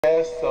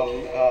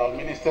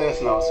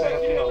Ministers now,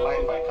 Secretary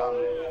online by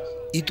camera.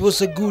 It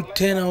was a good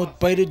turnout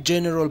by the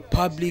general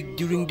public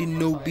during the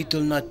No Betel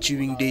Nut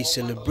Chewing Day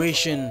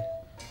celebration.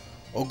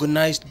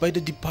 Organized by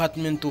the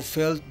Department of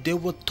Health, there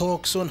were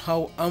talks on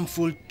how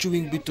harmful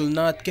chewing betel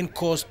nut can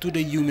cause to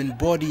the human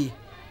body.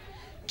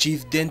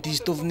 Chief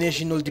Dentist of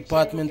National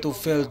Department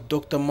of Health,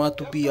 Dr.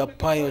 Matupi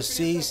Apaya,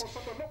 says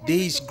there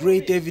is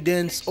great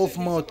evidence of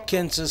mouth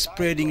cancer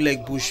spreading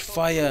like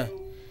bushfire.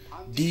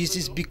 This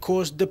is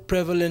because the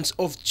prevalence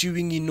of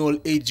chewing in all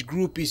age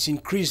group is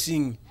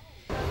increasing.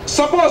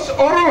 Suppose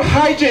oral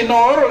hygiene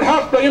or oral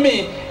health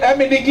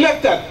be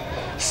neglected,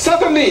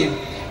 certainly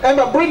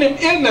bringing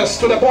illness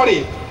to the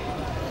body.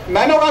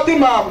 I know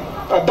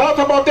doubt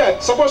about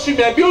that. Suppose you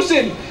be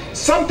abusing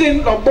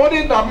something of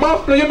body, the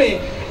mouth,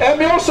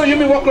 and also you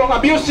may work on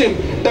abusing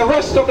the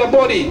rest of the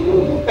body.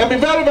 And be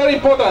very, very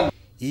important.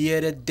 He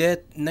added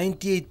that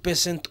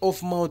 98%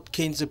 of mouth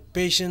cancer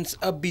patients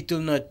are betel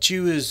nut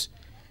chewers,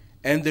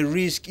 and the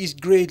risk is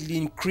greatly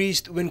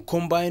increased when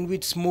combined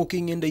with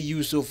smoking and the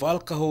use of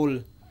alcohol.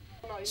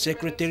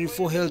 Secretary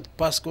for Health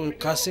Pascal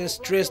Cassel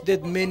stressed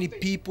that many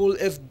people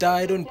have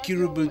died on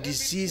curable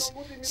disease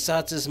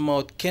such as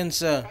mouth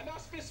cancer.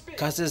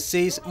 Cassel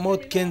says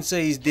mouth cancer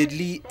is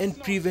deadly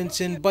and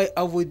prevention by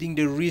avoiding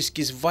the risk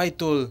is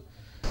vital.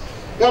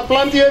 There are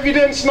plenty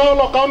evidence now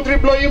in country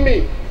blowing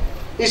me.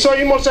 Iso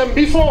imos and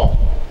before.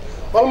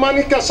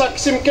 Almani ka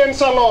saksim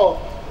cancer lo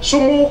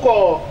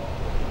sumuko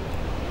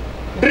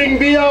drink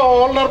beer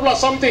or all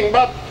something,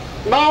 but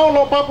now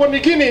lo Papua New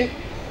Guinea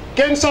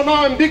cancer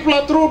now and big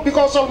blood through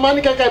because of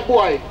money kay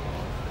buhay.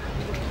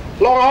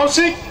 Long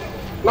housing,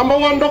 number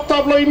one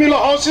doctor blow me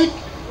long housing.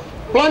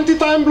 Plenty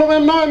time blow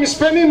him now I'm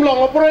spending long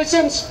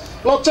operations,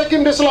 long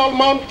checking this long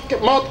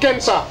mouth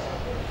cancer.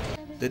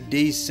 The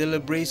day's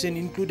celebration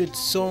included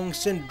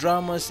songs and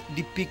dramas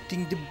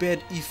depicting the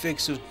bad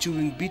effects of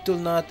chewing betel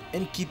nut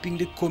and keeping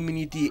the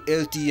community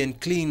healthy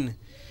and clean.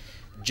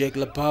 Jack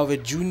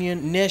Lapave Jr.,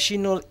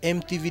 National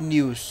MTV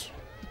News.